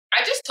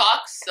I just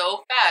talk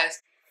so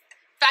fast.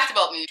 Fact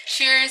about me.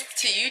 Cheers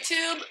to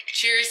YouTube.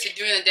 Cheers to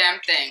doing the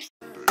damn thing.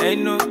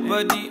 Ain't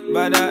nobody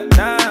but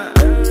nah.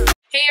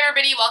 Hey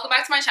everybody, welcome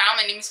back to my channel.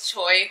 My name is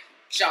Chuoy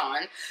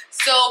John.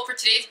 So for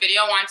today's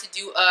video, I wanted to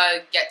do a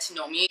get to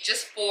know me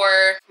just for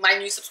my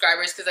new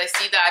subscribers because I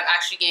see that I've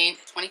actually gained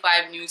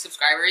 25 new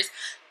subscribers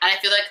and I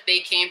feel like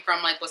they came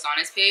from like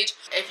Bosana's page.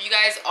 If you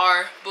guys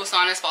are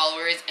Bosana's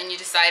followers and you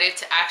decided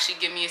to actually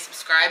give me a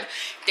subscribe,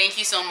 thank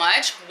you so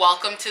much.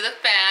 Welcome to the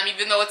fam,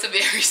 even though it's a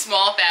very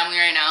small family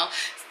right now.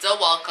 Still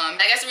welcome.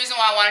 I guess the reason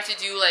why I wanted to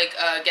do like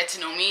get to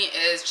know me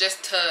is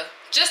just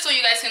so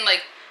you guys can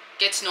like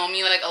get to know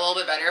me like a little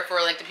bit better,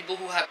 for like the people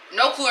who have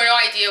no clue or no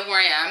idea who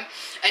I am,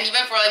 and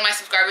even for like my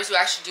subscribers who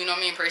actually do know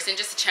me in person,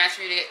 just a chance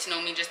for you to get to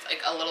know me just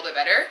like a little bit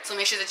better. So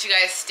make sure that you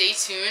guys stay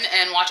tuned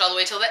and watch all the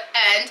way till the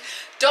end.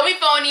 Don't be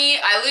phony.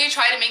 I literally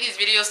try to make these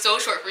videos so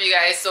short for you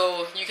guys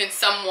so you can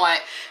somewhat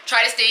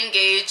try to stay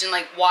engaged and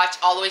like watch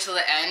all the way till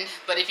the end.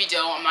 But if you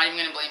don't, I'm not even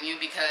gonna blame you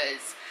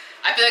because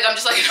I feel like I'm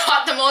just like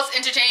not the most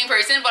entertaining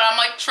person, but I'm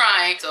like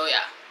trying. So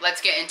yeah,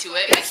 let's get into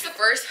it. I guess the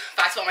first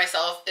fact about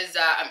myself is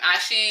that I'm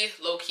actually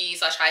low-key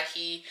 /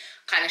 high-key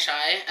kind of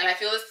shy, and I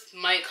feel this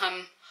might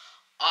come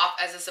off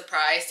as a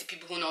surprise to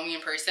people who know me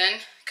in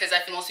person, because I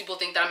feel most people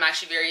think that I'm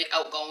actually very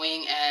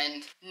outgoing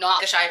and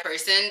not a shy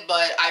person,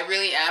 but I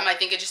really am. I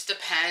think it just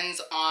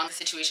depends on the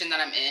situation that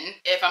I'm in,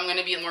 if I'm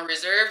gonna be more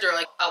reserved or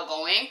like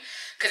outgoing.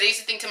 Because I used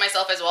to think to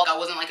myself as well, I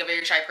wasn't like a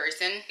very shy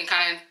person and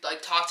kind of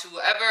like talk to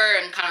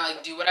whoever and kind of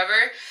like do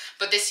whatever.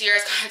 But this year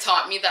has kind of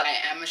taught me that I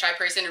am a shy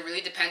person. It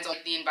really depends on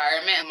the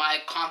environment and my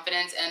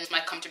confidence and my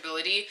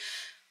comfortability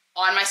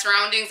on my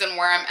surroundings and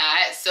where I'm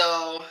at.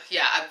 So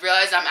yeah, I've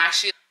realized I'm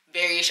actually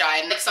very shy,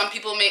 and like some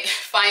people may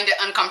find it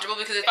uncomfortable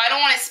because if I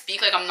don't want to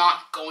speak, like I'm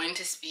not going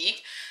to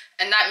speak,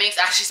 and that makes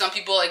actually some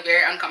people like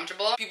very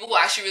uncomfortable. People who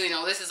actually really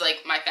know this is like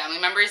my family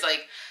members.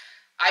 Like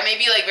I may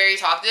be like very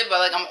talkative, but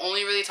like I'm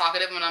only really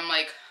talkative when I'm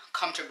like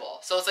comfortable.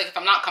 So it's like if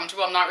I'm not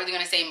comfortable, I'm not really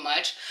gonna say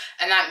much,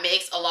 and that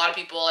makes a lot of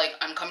people like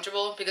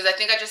uncomfortable because I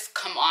think I just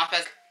come off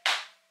as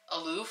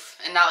aloof,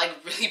 and that like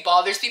really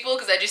bothers people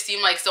because I just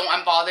seem like so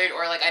unbothered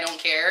or like I don't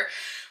care.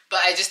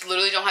 But I just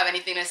literally don't have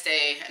anything to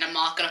say, and I'm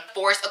not gonna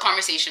force a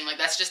conversation. Like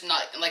that's just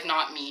not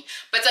me.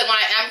 But it's like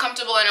when I am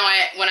comfortable and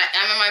when I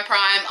am in my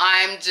prime,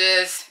 I'm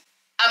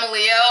a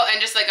Leo, and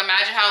just like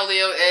imagine how a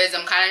Leo is.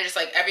 I'm kind of just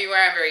like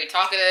everywhere. I'm very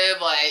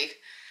talkative, like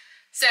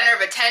center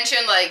of attention,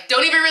 like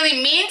don't even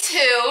really mean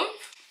to.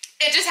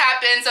 It just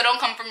happens, so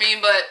don't come for me.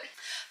 But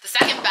the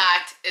second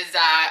fact is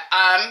that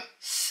I'm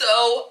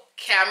so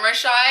camera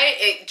shy,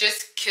 it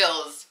just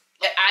kills.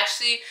 It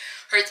actually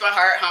hurts my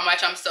heart how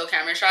much I'm so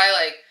camera shy.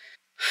 Like,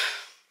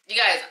 you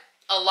guys,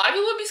 a lot of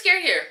people would be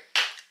scared here.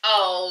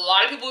 A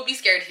lot of people would be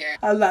scared here.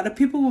 A lot of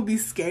people will be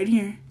scared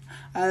here.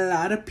 A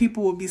lot of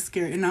people will be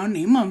scared, and I'll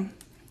name them.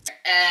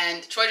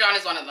 And Chuoy John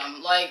is one of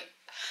them. Like,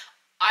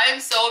 I'm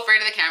so afraid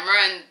of the camera,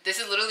 and this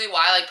is literally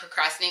why I like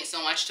procrastinate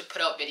so much to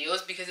put out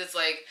videos, because it's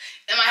like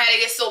in my head I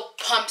get so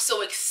pumped,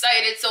 so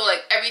excited, so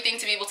like everything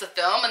to be able to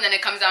film, and then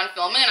it comes down to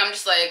filming and I'm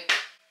just like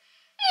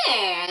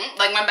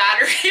like my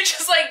battery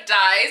just like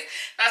dies.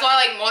 That's why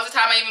like most of the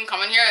time I even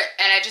come in here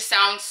and I just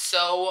sound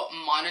so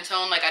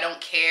monotone, like I don't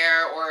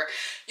care, or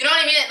you know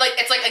what I mean? Like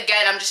it's like,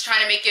 again, I'm just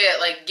trying to make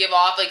it like give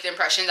off like the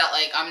impression that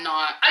like I'm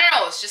not, I don't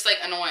know, it's just like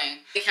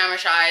annoying. The camera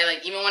shy,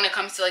 like even when it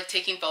comes to like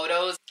taking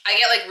photos, I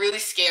get like really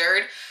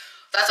scared.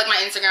 That's like my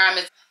Instagram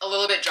is a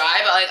little bit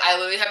dry, but like I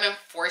literally have been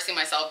forcing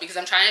myself because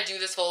I'm trying to do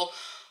this whole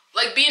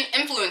like be an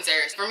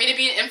influencer. For me to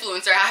be an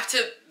influencer, I have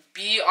to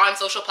be on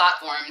social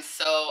platforms.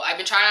 So I've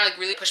been trying to like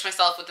really push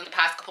myself within the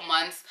past couple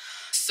months,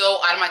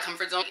 so out of my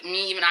comfort zone.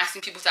 Me even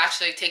asking people to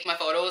actually like, take my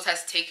photos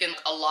has taken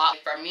a lot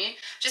from me,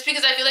 just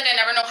because I feel like I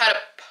never know how to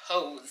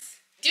pose.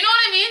 Do you know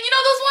what I mean? You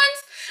know those ones?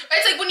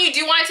 It's like when you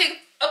do want to take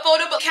a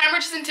photo, but the camera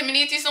just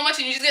intimidates you so much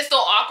and you just get so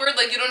awkward,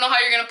 like you don't know how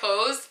you're gonna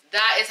pose.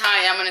 That is how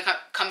I am when it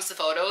comes to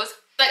photos.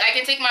 Like I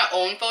can take my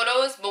own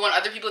photos, but when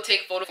other people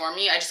take photos for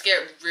me, I just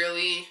get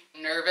really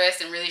nervous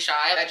and really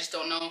shy. I just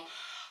don't know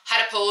how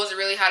to pose or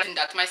really how to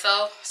conduct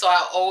myself, so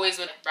I always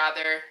would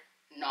rather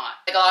not.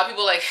 Like a lot of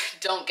people like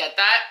don't get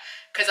that,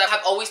 because I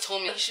have always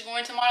told me you should go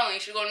into modeling, you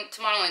should go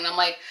into modeling. I'm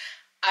like,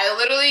 I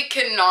literally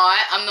cannot.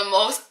 I'm the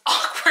most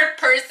awkward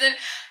person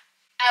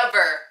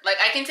ever. Like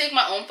I can take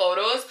my own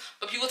photos,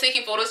 but people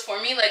taking photos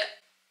for me, like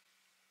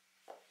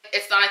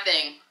it's not a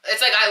thing.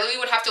 It's like I literally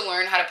would have to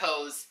learn how to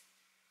pose.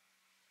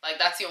 Like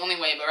that's the only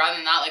way, but rather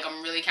than that, like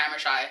I'm really camera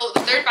shy. So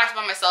the third fact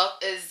about myself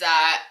is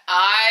that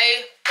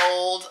I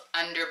fold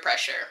under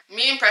pressure.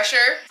 Me and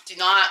pressure do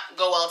not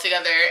go well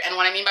together, and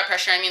what I mean by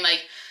pressure, I mean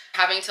like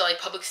having to like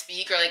public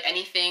speak or like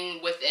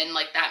anything within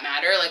like that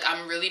matter. Like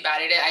I'm really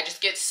bad at it. I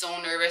just get so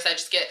nervous. I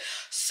just get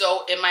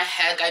so in my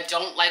head. I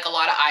don't like a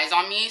lot of eyes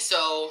on me,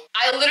 so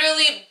I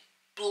literally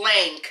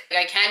blank. Like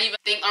I can't even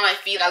think on my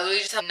feet. I literally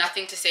just have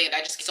nothing to say. I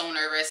just get so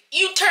nervous.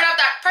 You turn up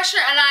that pressure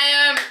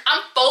and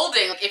I'm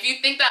folding. Like, if you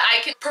think that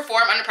I can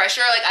perform under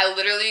pressure, like I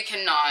literally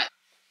cannot.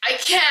 I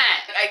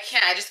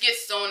can't. I just get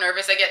so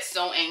nervous. I get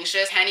so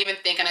anxious. Can't even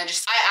think, and I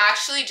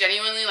actually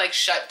genuinely like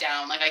shut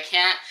down. Like I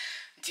can't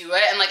do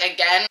it. And like,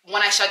 again,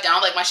 when I shut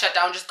down, like my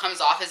shutdown just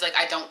comes off as like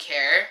I don't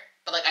care,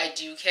 but like I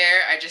do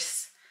care. I'm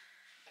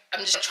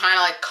just trying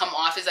to like come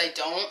off as I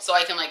don't, so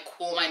I can like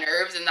cool my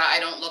nerves and that I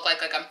don't look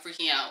like I'm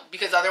freaking out,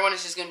 because the other one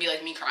is just gonna be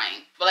like me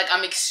crying. But like,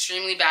 I'm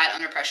extremely bad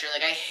under pressure.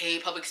 Like, I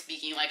hate public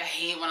speaking. Like, I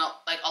hate when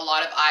like a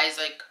lot of eyes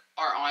like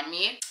are on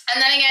me.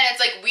 And then again, it's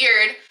like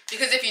weird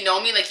because if you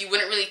know me, like you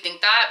wouldn't really think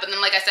that, but then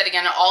like I said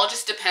again, it all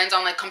just depends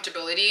on like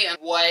comfortability and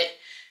what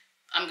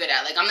I'm good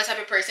at. Like, I'm the type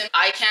of person,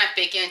 I can't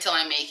fake it until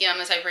I make it. I'm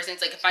the type of person,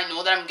 it's like if I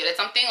know that I'm good at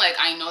something, like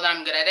I know that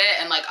I'm good at it,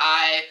 and like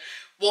I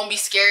won't be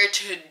scared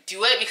to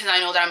do it because I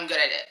know that I'm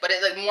good at it. But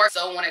it like more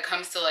so when it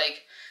comes to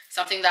like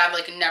something that I've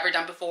like never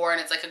done before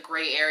and it's like a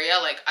gray area,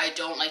 like I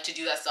don't like to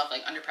do that stuff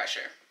like under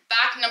pressure.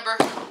 Fact number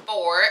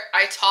 4,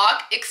 I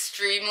talk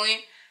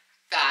extremely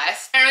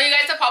fast. I know you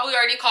guys have probably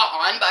already caught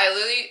on, but I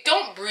literally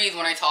don't breathe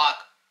when I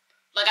talk.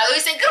 Like, I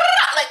literally say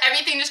like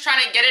everything, just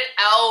trying to get it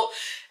out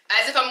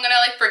as if I'm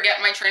gonna like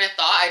forget my train of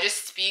thought. I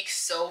just speak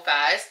so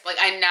fast. Like,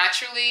 I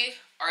naturally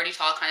already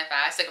talk kind of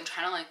fast. Like, I'm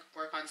trying to like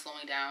work on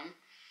slowing down.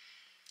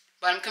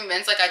 But I'm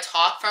convinced like I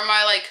talk from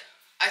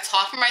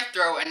my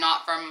throat and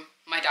not from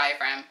my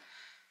diaphragm.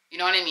 You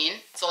know what I mean?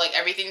 So like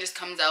everything just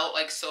comes out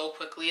like so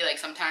quickly. Like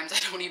sometimes I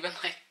don't even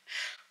like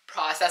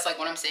process like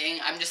what I'm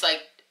saying. I'm just like,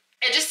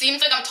 it just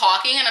seems like I'm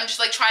talking and I'm just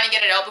like trying to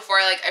get it out before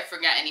I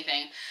forget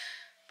anything.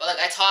 But like,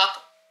 I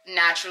talk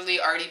naturally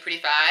already pretty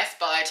fast,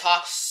 but I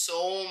talk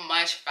so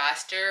much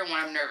faster when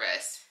I'm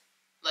nervous.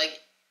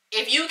 Like,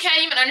 if you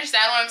can't even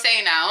understand what I'm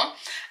saying now,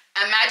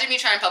 imagine me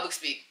trying to public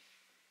speak.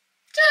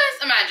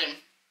 Just imagine.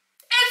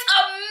 It's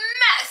a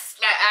mess.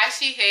 Like, I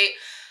actually hate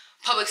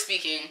public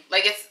speaking.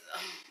 Like,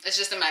 it's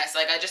just a mess.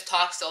 Like, I just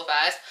talk so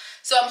fast.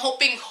 So I'm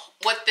hoping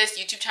with this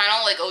YouTube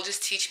channel, like, it'll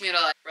just teach me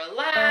to like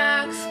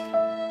relax,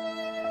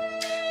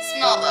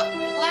 smell the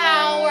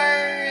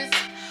flowers,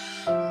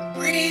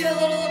 breathe a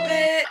little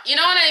bit. You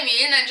know what I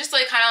mean? And just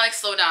like kind of like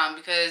slow down,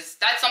 because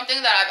that's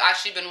something that I've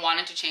actually been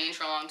wanting to change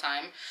for a long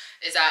time,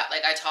 is that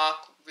like I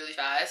talk really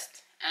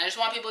fast and I just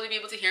want people to be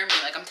able to hear me.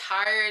 Like, I'm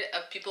tired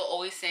of people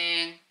always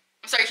saying,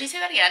 I'm sorry, can you say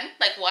that again?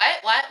 Like,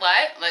 what?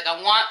 Like,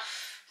 I want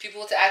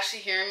people to actually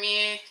hear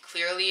me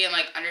clearly and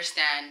like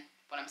understand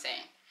what I'm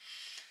saying.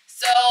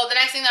 So the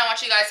next thing that I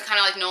want you guys to kind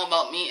of like know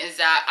about me is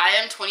that I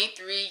am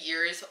 23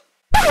 years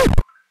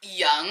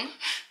young.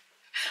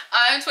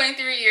 I'm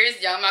 23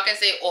 years young. I'm not gonna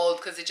say old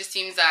because it just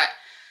seems that,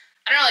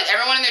 I don't know, like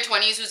everyone in their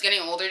 20s who's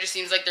getting older just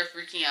seems like they're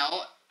freaking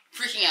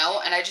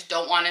out, and I just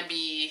don't want to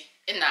be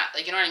in that.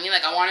 Like, you know what I mean?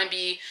 Like, I want to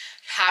be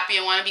happy.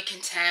 I want to be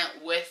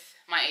content with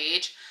my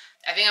age.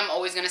 I think I'm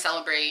always gonna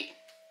celebrate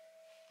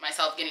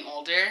myself getting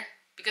older,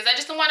 because I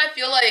just don't want to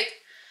feel like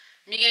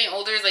me getting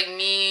older is like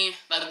me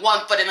like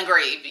 1 foot in the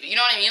grave. You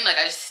know what I mean? Like,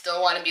 I just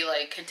still want to be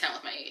like content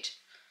with my age.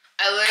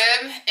 I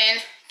live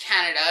in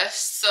Canada,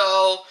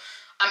 so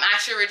I'm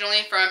actually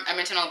originally from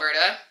Edmonton,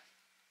 Alberta.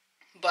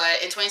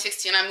 But in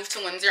 2016, I moved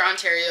to Windsor,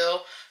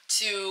 Ontario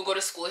to go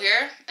to school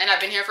here. And I've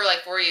been here for like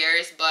 4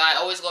 years, but I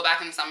always go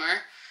back in the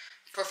summer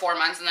for 4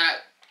 months, and then I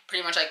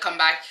pretty much like come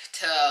back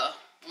to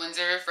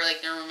Windsor for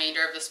like the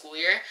remainder of the school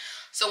year.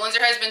 So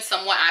Windsor has been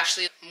somewhat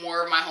actually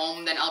more of my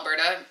home than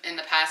Alberta in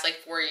the past like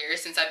 4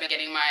 years since I've been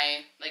getting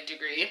my like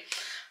degree.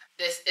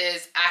 This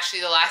is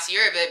actually the last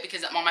year of it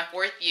because I'm on my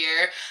 4th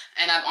year,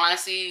 and I've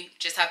honestly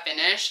just have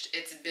finished.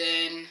 It's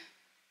been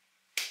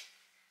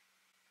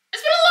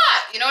a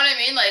lot, you know what I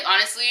mean? Like,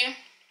 honestly,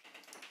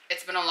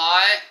 it's been a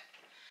lot.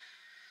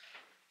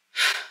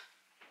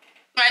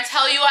 When I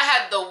tell you I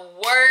had the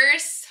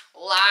worst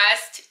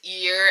last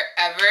year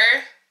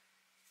ever,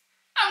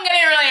 I'm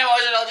getting really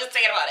emotional just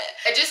thinking about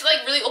it. It just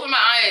like really opened my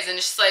eyes, and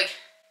just like,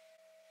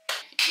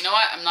 you know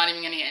what, I'm not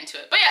even gonna get into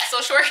it. But yeah,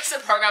 so short is the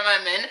program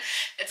I'm in.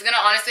 It's gonna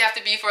honestly have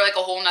to be for like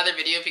a whole nother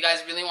video if you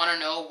guys really want to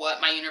know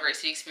what my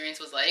university experience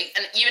was like.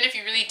 And even if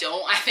you really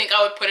don't, I think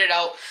I would put it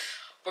out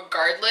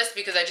regardless,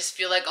 because I just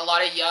feel like a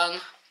lot of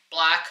young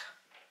Black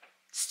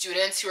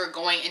students who are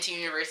going into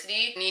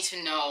university need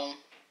to know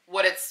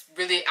what it's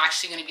really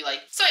actually going to be like.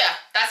 So yeah,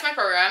 that's my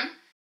program.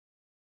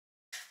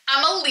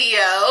 I'm a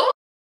Leo.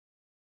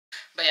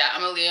 But yeah,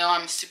 I'm a Leo.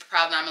 I'm super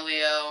proud that I'm a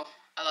Leo.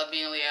 I love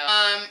being a Leo.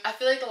 I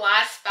feel like the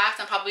last fact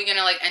I'm probably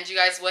gonna like end you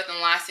guys with, and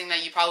the last thing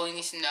that you probably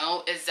need to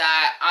know, is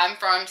that I'm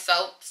from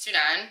South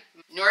Sudan.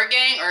 Noor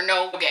gang or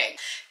no gang.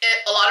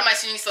 A lot of my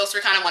students folks were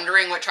kind of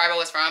wondering what tribe I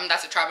was from.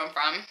 That's what tribe I'm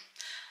from.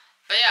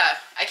 But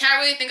yeah, I can't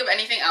really think of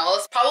anything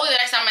else. Probably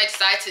the next time I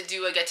decide to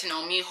do a get to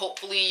know me,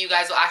 hopefully you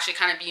guys will actually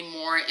kind of be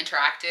more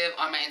interactive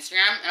on my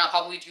Instagram, and I'll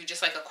probably do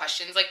just like a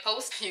questions like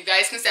post. You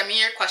guys can send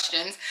me your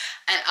questions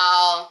and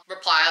I'll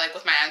reply like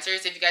with my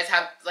answers if you guys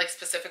have like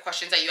specific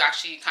questions that you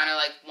actually kind of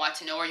like want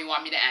to know or you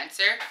want me to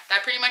answer.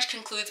 That pretty much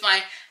concludes my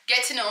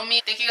get to know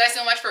me. Thank you guys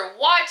so much for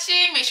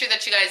watching. Make sure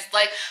that you guys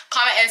like,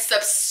 comment, and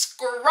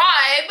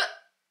subscribe.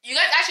 You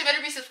guys actually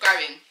better be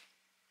subscribing.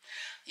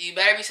 You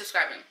better be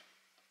subscribing,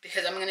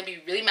 because I'm going to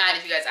be really mad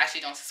if you guys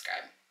actually don't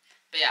subscribe.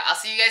 But yeah, I'll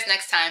see you guys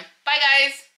next time. Bye, guys!